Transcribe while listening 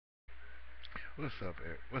What's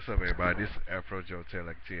up, everybody? This is Afro Joe Tell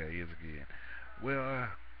like Tia is again. Well, I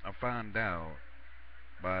found out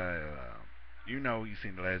by, you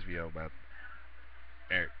seen the last video about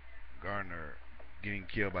Eric Garner getting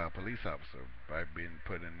killed by a police officer by being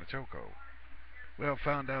put in the chokehold. Well, I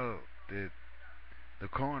found out that the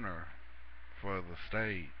coroner for the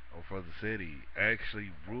state or for the city actually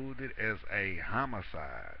ruled it as a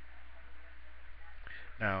homicide.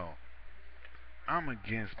 Now, I'm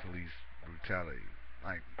against police brutality,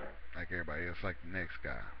 like like everybody else, like the next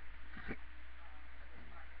guy.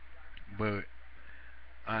 But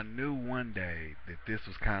I knew one day that this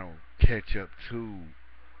was kind of catch up to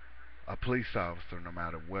a police officer, no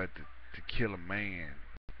matter what, to kill a man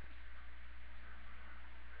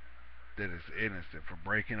that is innocent for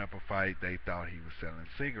breaking up a fight they thought he was selling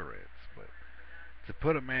cigarettes. But to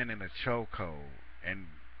put a man in a chokehold and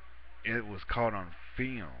it was caught on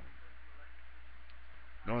film,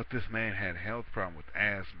 know if this man had health problem with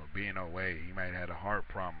asthma, being away, he might have had a heart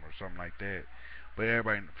problem or something like that. But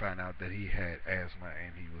everybody found out that he had asthma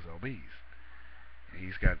and he was obese. And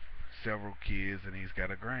he's got several kids and he's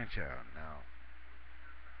got a grandchild now.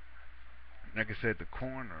 Like I said, the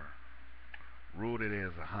coroner ruled it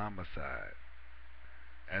as a homicide,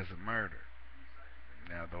 as a murder.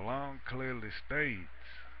 Now the law clearly states,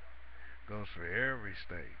 goes for every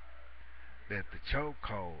state, that the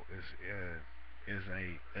chokehold is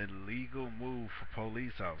a illegal move for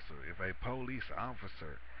police officer. If a police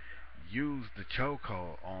officer used the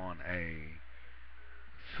chokehold on a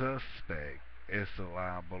suspect, it's a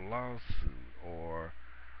liable lawsuit, or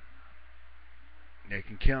they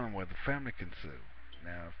can kill him where the family can sue.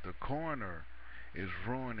 Now, if the coroner is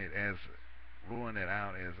ruling it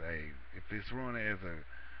out as a, if it's ruling it as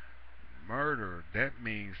a murder, that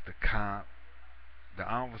means the cop, the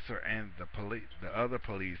officer, and the other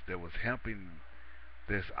police that was helping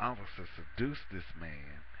this officer seduce this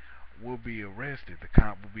man will be arrested. The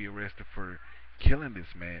cop will be arrested for killing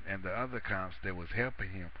this man, and the other cops that was helping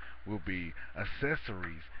him will be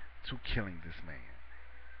accessories to killing this man.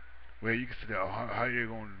 Well, you can say, oh, how are you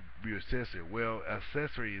going to be accessory? Well,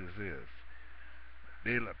 accessory is this.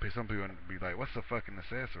 Some people be like, "What's a fucking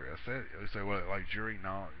accessory?" They say, "Well, like jury,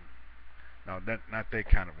 no, no, not that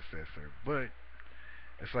kind of accessory." But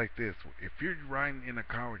it's like this: if you're riding in a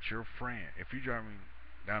car with your friend, if you're driving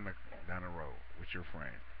down the road with your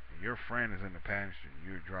friend, and your friend is in the passenger, and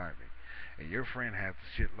you're driving, and your friend has a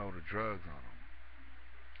shitload of drugs on him,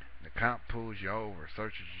 the cop pulls you over,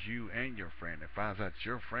 searches you and your friend, and finds out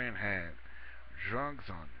your friend had drugs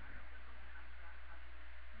on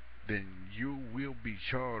you, then you will be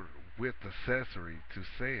charged with accessory to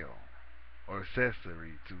sell or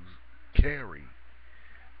accessory to carry.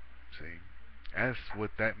 See, that's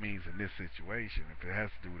what that means in this situation. If it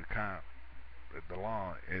has to do with the cop, the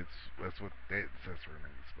law, that's what that accessory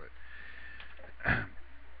means. But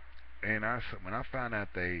and when I found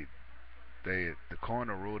out the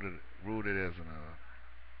coroner ruled it as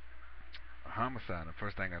a homicide, the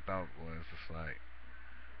first thing I thought was just like,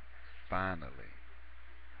 finally,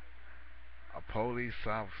 a police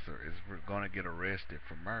officer is going to get arrested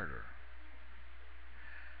for murder.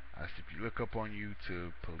 If you look up on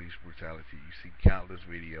YouTube police brutality, you see countless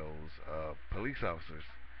videos of police officers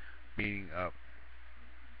beating up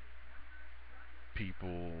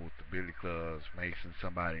people with the billy clubs, macing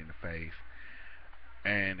somebody in the face.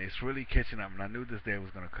 And it's really catching up. And I knew this day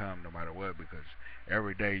was going to come no matter what, because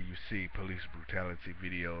every day you see police brutality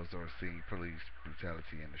videos or see police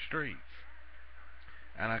brutality in the streets.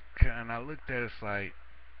 And I looked at it, it's like,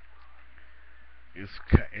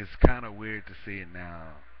 it's kind of weird to see it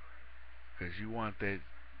now, because you wanted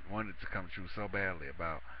to come true so badly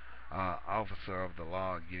about officer of the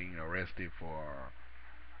law getting arrested for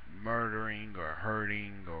murdering or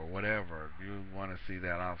hurting or whatever. You want to see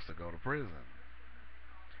that officer go to prison,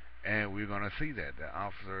 and we're going to see that the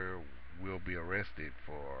officer will be arrested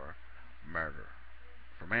for murder,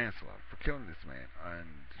 for manslaughter, for killing this man in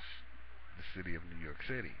the city of New York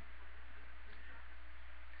City.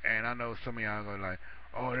 And I know some of y'all go like,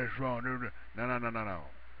 "Oh, that's wrong." No, no, no, no, no.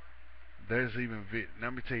 There's even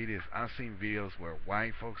let me tell you this. I've seen videos where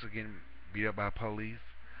white folks are getting beat up by police,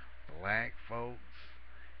 black folks,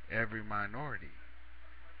 every minority.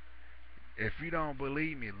 If you don't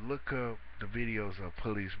believe me, look up the videos of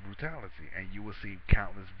police brutality, and you will see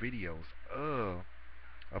countless videos of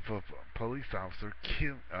a police officer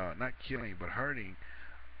not killing but hurting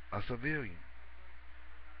a civilian.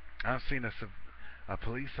 I've seen a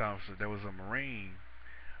police officer that was a Marine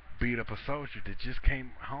beat up a soldier that just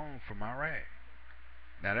came home from Iraq.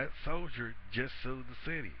 Now that soldier just sued the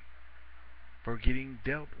city for getting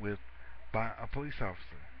dealt with by a police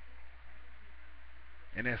officer.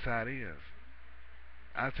 And that's how it is.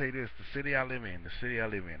 I'll tell you this: the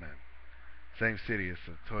same city as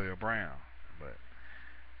Satoya Brown, but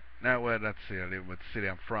not the city I live, but the city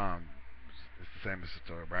I'm from. It's the same as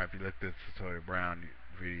Satoya Brown. If you looked at Satoya Brown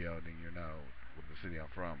video, then you know what the city I'm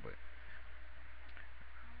from. But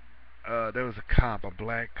there was a cop, a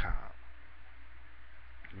black cop.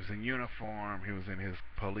 He was in uniform. He was in his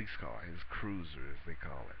police car, his cruiser, as they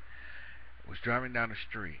call it. Was driving down the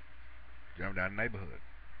street, driving down the neighborhood.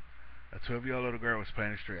 A 12-year-old little girl was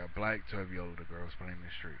playing in the street. A black 12-year-old little girl was playing in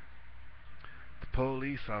the street. The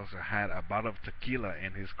police officer had a bottle of tequila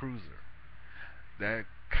in his cruiser. That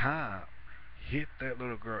cop hit that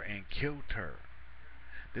little girl and killed her.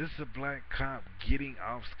 This is a black cop getting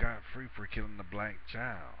off scot free for killing a black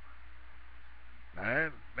child.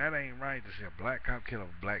 Now that ain't right to see a black cop kill a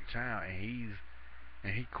black child, and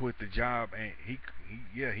he quit the job, and he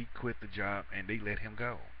quit the job, and they let him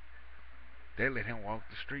go. They let him walk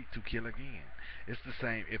the street to kill again. It's the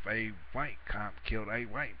same if a white cop killed a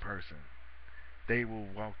white person. They will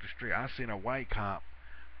walk the street. I seen a white cop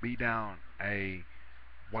beat down a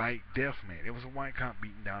white deaf man. It was a white cop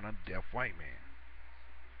beating down a deaf white man.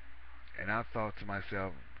 And I thought to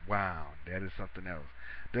myself, wow, that is something else.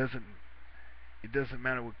 Doesn't It doesn't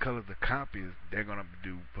matter what color the cop is, they're gonna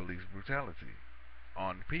do police brutality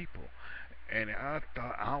on people. And I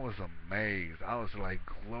thought, I was amazed. I was like,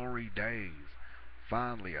 glory days.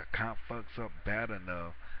 Finally, a cop fucks up bad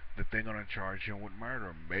enough that they're gonna charge him with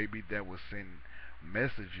murder. Maybe that will send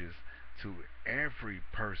messages to every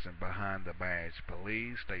person behind the badge,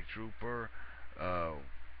 police, state trooper, uh,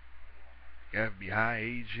 FBI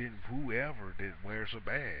agent, whoever that wears a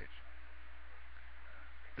badge,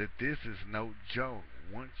 that this is no joke.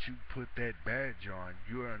 Once you put that badge on,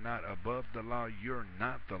 you are not above the law. You're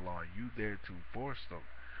not the law. You there to force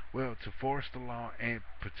the law and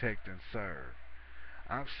protect and serve.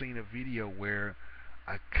 I've seen a video where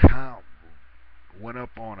a cop went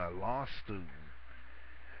up on a law student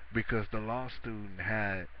because the law student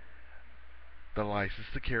had the license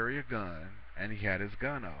to carry a gun and he had his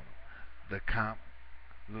gun on him. The cop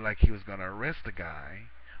looked like he was going to arrest the guy,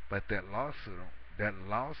 but that law student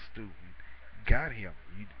got him.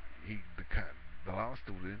 The law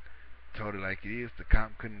student told it like it is. The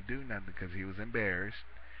cop couldn't do nothing because he was embarrassed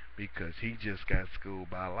because he just got schooled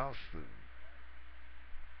by a law student.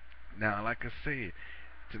 Now, like I said,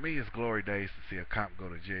 to me it's glory days to see a cop go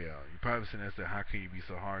to jail. You probably saying that, how can you be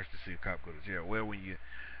so harsh to see a cop go to jail? Well, when you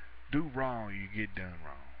do wrong, you get done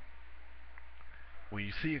wrong. When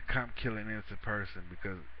you see a cop kill an innocent person,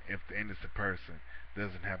 because if the innocent person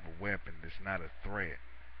doesn't have a weapon, it's not a threat,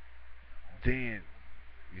 then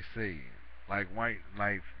you see, like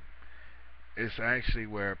it's actually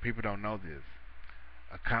where people don't know this.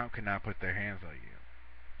 A cop cannot put their hands on you.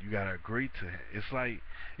 You gotta agree to it. It's like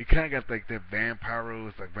you kind of got like that vampire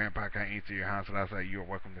rules, like vampire can't enter your house without saying you're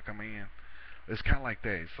welcome to come in. It's kind of like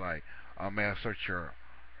that. It's like, may I search your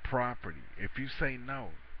property? If you say no,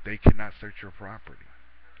 they cannot search your property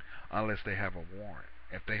unless they have a warrant.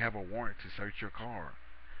 If they have a warrant to search your car,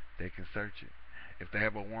 they can search it. If they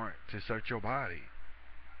have a warrant to search your body,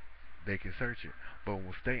 they can search it. But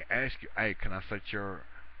if they ask you, hey, can I search your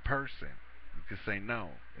person? You can say no.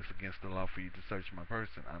 It's against the law for you to search my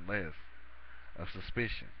person unless of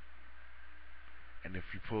suspicion. And if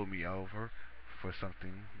you pull me over for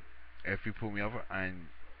something, if you pull me over, and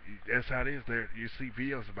that's how it is. There, you see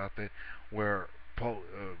videos about that where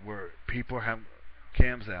people have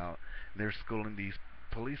cams out. They're schooling these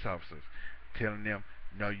police officers, telling them,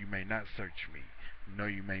 "No, you may not search me. No,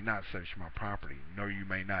 you may not search my property. No, you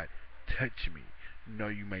may not touch me. No,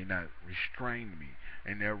 you may not restrain me."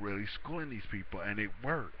 And they're really schooling these people, and it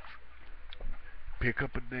works. Pick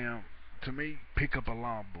up a damn. To me, pick up a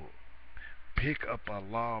law book. Pick up a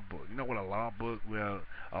law book. You know what a law book? Well,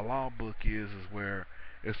 a law book is where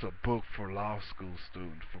it's a book for law school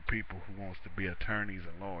students, for people who wants to be attorneys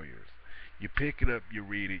and lawyers. You pick it up, you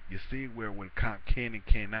read it, you see where what a cop can and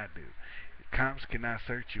cannot do. Cops cannot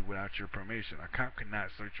search you without your permission. A cop cannot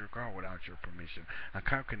search your car without your permission. A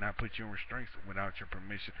cop cannot put you in restraints without your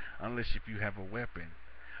permission, unless if you have a weapon.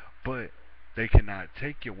 But they cannot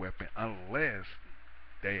take your weapon unless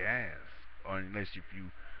they ask, or unless if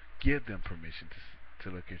you give them permission to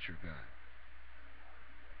look at your gun.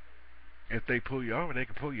 If they pull you over, they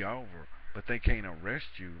can pull you over, but they can't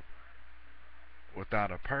arrest you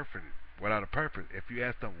without a purpose. Without a purpose. If you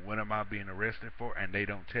ask them, "What am I being arrested for?" and they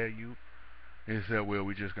don't tell you, and say, "Well,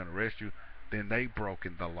 we're just gonna arrest you," then they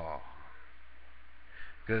broken the law.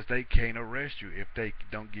 Because they can't arrest you if they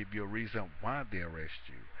don't give you a reason why they arrest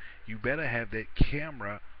you. You better have that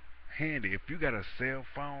camera handy. If you got a cell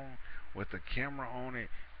phone with a camera on it,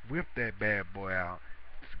 whip that bad boy out,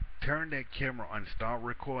 turn that camera on, and start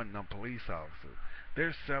recording them police officers.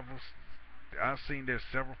 There's several. I've seen there's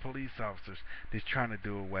several police officers that's trying to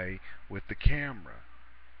do away with the camera.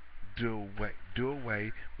 Do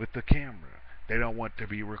away with the camera. They don't want to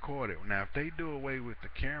be recorded. Now, if they do away with the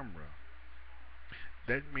camera,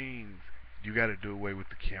 that means you got to do away with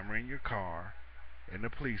the camera in your car, in the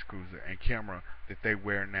police cruiser, and camera that they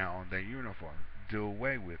wear now on their uniform. Do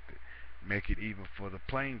away with it. Make it even for the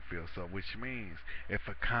playing field. So, which means if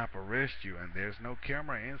a cop arrests you and there's no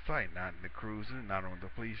camera in sight, not in the cruiser, not on the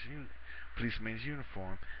policeman's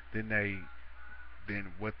uniform, then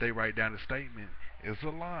what they write down the statement is a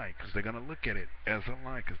lie because they're going to look at it as a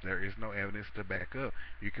lie because there is no evidence to back up.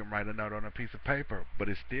 You can write a note on a piece of paper, but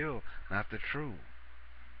it's still not the truth.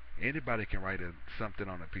 Anybody can write something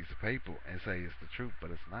on a piece of paper and say it's the truth,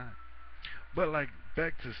 but it's not. But like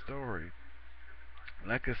back to the story,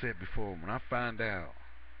 like I said before, when I found out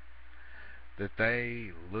that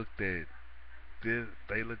the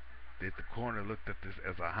coroner looked at this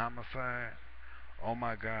as a homicide. Oh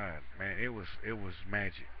my God, man, it was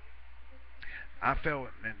magic. I felt,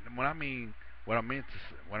 and what I mean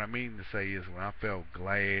to say is when I felt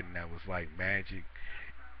glad and that was like magic.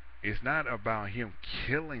 It's not about him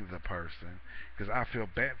killing the person, because I feel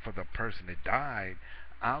bad for the person that died.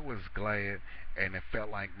 I was glad and it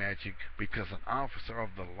felt like magic because an officer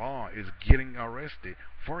of the law is getting arrested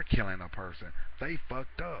for killing a person. They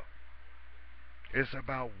fucked up. It's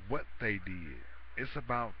about what they did. It's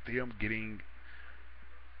about them getting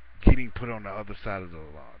put on the other side of the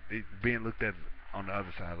law, being looked at on the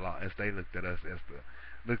other side of the law, as they looked at us as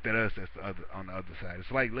the other on the other side.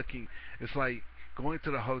 It's like going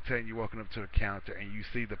to the hotel and you're walking up to a counter and you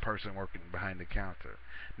see the person working behind the counter.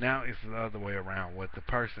 Now it's the other way around. What the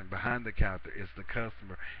person behind the counter is the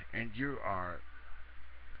customer, and you are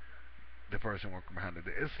the person working behind it.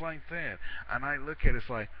 It's like that. And I look at it, it's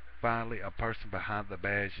like finally a person behind the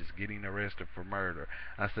badge is getting arrested for murder.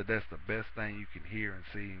 I said that's the best thing you can hear and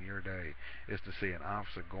see in your day is to see an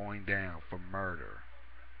officer going down for murder.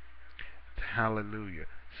 Hallelujah.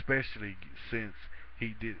 Especially since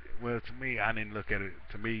he did well to me, I didn't look at it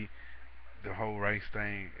to me the whole race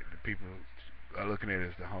thing, the people are looking at it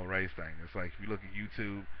as the whole race thing. It's like if you look at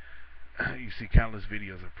YouTube, you see countless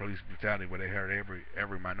videos of police brutality where they hurt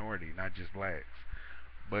every minority, not just blacks.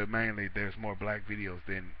 But mainly there's more black videos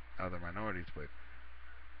than other minorities. But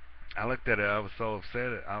I looked at it, I was so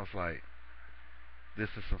upset. I was like, this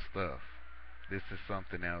is some stuff. This is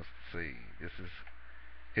something else to see. This is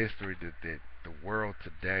history that the world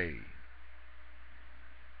today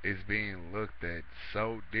is being looked at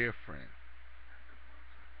so different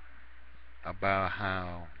about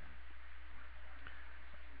how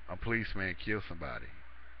a policeman killed somebody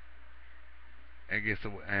and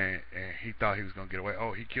he thought he was gonna get away.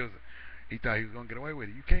 Oh, he kills it. He thought he was gonna get away with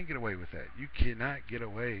it. You can't get away with that. You cannot get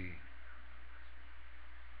away.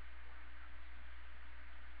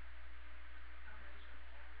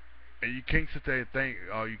 And you can't sit there and think,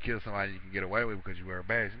 oh, you kill somebody you can get away with because you wear a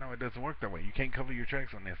badge. No, it doesn't work that way. You can't cover your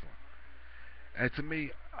tracks on this one. And to me,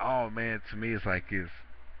 oh man, to me it's like this.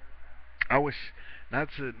 I wish not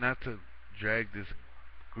to drag this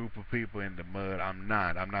group of people in the mud. I'm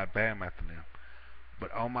not. I'm not bad mouthing them. But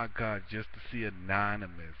oh my God, just to see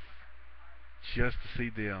anonymous, just to see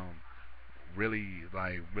them really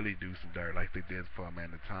do some dirt like they did for a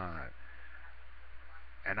man at a time,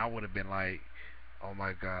 and I would have been like, oh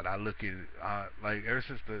my God, I look at it, like ever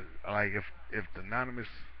since if the anonymous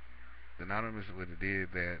would have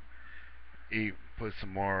did that, he put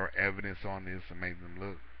some more evidence on this and made them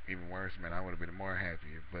look even worse, man, I would have been more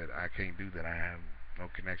happier. But I can't do that. I have no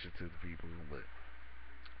connection to the people. But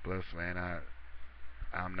plus, man,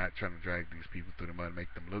 I'm not trying to drag these people through the mud and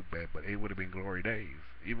make them look bad. But it would have been glory days,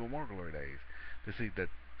 even more glory days, to see that.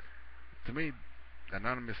 To me,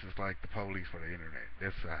 anonymous is like the police for the internet.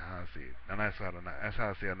 That's how I see it, and that's how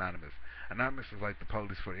I see anonymous. Anonymous is like the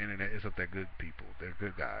police for the internet. Except they're good people. They're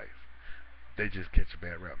good guys. They just catch a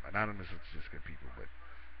bad rep. Anonymous is just good people.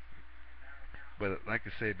 But like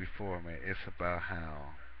I said before, man, it's about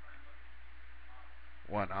how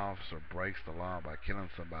one officer breaks the law by killing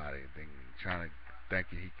somebody, then trying to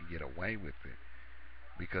thinking he can get away with it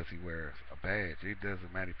because he wears a badge. It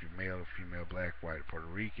doesn't matter if you're male, female, black, white, Puerto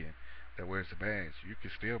Rican that wears a badge. You can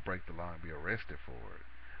still break the law and be arrested for it.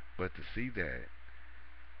 But to see that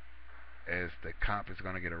as the cop is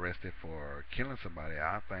going to get arrested for killing somebody,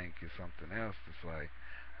 I think is something else. It's like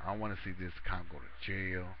I want to see this cop go to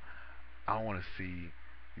jail. I want to see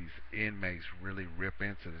these inmates really rip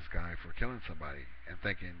into this guy for killing somebody and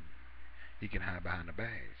thinking he can hide behind the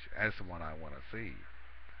badge. That's the one I want to see.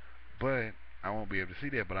 be able to see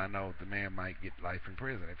that, but I know the man might get life in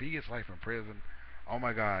prison. If he gets life in prison, oh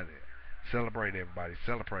my God, celebrate everybody,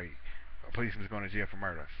 celebrate. A policeman's going to jail for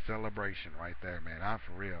murder. Celebration right there, man. I'm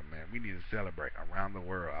for real, man. We need to celebrate around the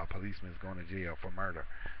world. A policeman's going to jail for murder.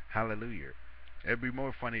 Hallelujah. It'd be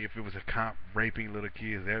more funny if it was a cop raping little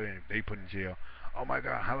kids. They put in jail. Oh my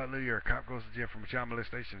God, hallelujah! A cop goes to jail from child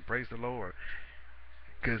molestation. Praise the Lord.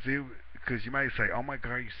 Because you might say, oh my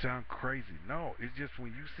God, you sound crazy. No, it's just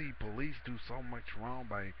when you see police do so much wrong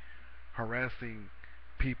by harassing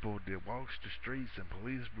people that walks the streets and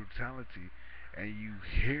police brutality, and you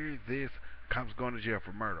hear this, cops going to jail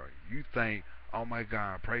for murder. You think, oh my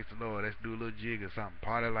God, praise the Lord, let's do a little jig or something,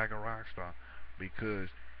 party like a rock star, because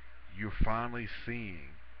you're finally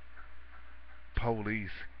seeing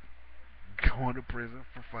police going to prison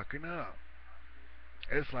for fucking up.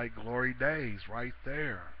 It's like glory days right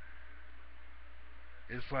there.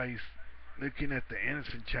 It's like looking at the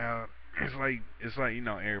innocent child. It's like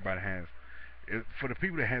everybody has for the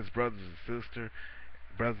people that has brothers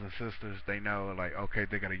and sisters, they know like okay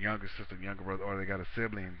they got a younger sister, younger brother, or they got a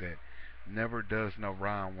sibling that never does no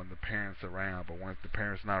wrong when the parents around. But once the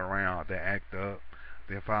parents not around, they act up.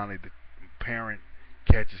 Then finally the parent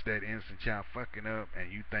catches that innocent child fucking up,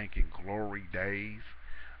 and you thinking glory days.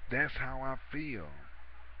 That's how I feel.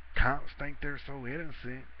 Cops think they're so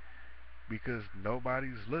innocent because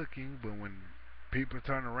nobody's looking, but when people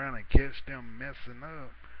turn around and catch them messing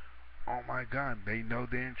up, oh my God, they know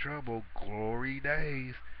they're in trouble. Glory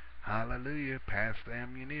days. Hallelujah. Pass the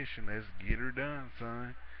ammunition. Let's get her done,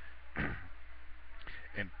 son.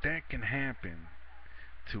 And that can happen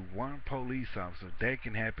to one police officer. That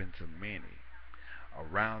can happen to many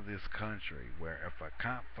around this country where if a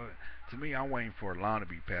cop, to me, I'm waiting for a law to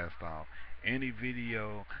be passed off. Any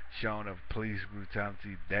video showing of police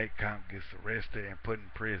brutality, that cop gets arrested and put in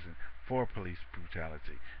prison for police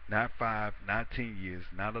brutality. Not 5, not 10 years,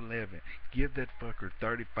 not 11. Give that fucker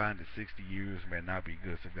 35 to 60 years, man, not be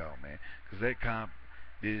good to go, man. Because that cop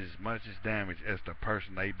did as much as damage as the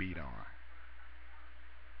person they beat on.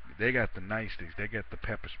 They got the nightsticks, they got the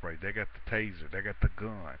pepper spray, they got the taser, they got the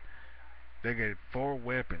gun. They got 4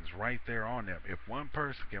 weapons right there on them. If one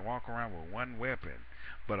person can walk around with 1 weapon,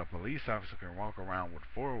 but a police officer can walk around with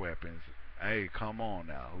 4 weapons, hey, come on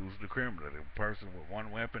now. Who's the criminal? The person with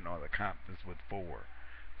 1 weapon or the cop that's with 4?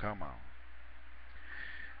 Come on.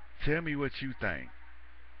 Tell me what you think.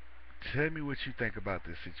 Tell me what you think about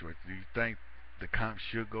this situation. Do you think the cop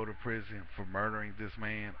should go to prison for murdering this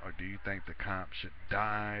man, or do you think the cop should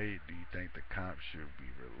die? Do you think the cop should be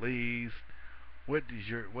released? What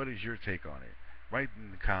is your take on it? Write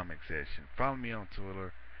in the comment section. Follow me on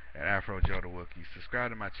Twitter at AfroJoeTheWookie. Subscribe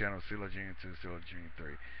to my channel, CeeLo Jr. 2, CeeLo Jr.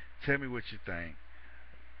 3. Tell me what you think.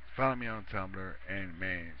 Follow me on Tumblr, and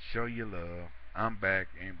man, show your love. I'm back,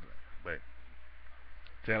 and but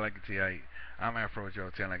tell like a T.I. I'm Afro Joe.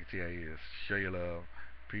 Tell like a T.I. is. Show your love.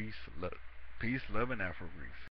 Peace, love, and Afro Grease.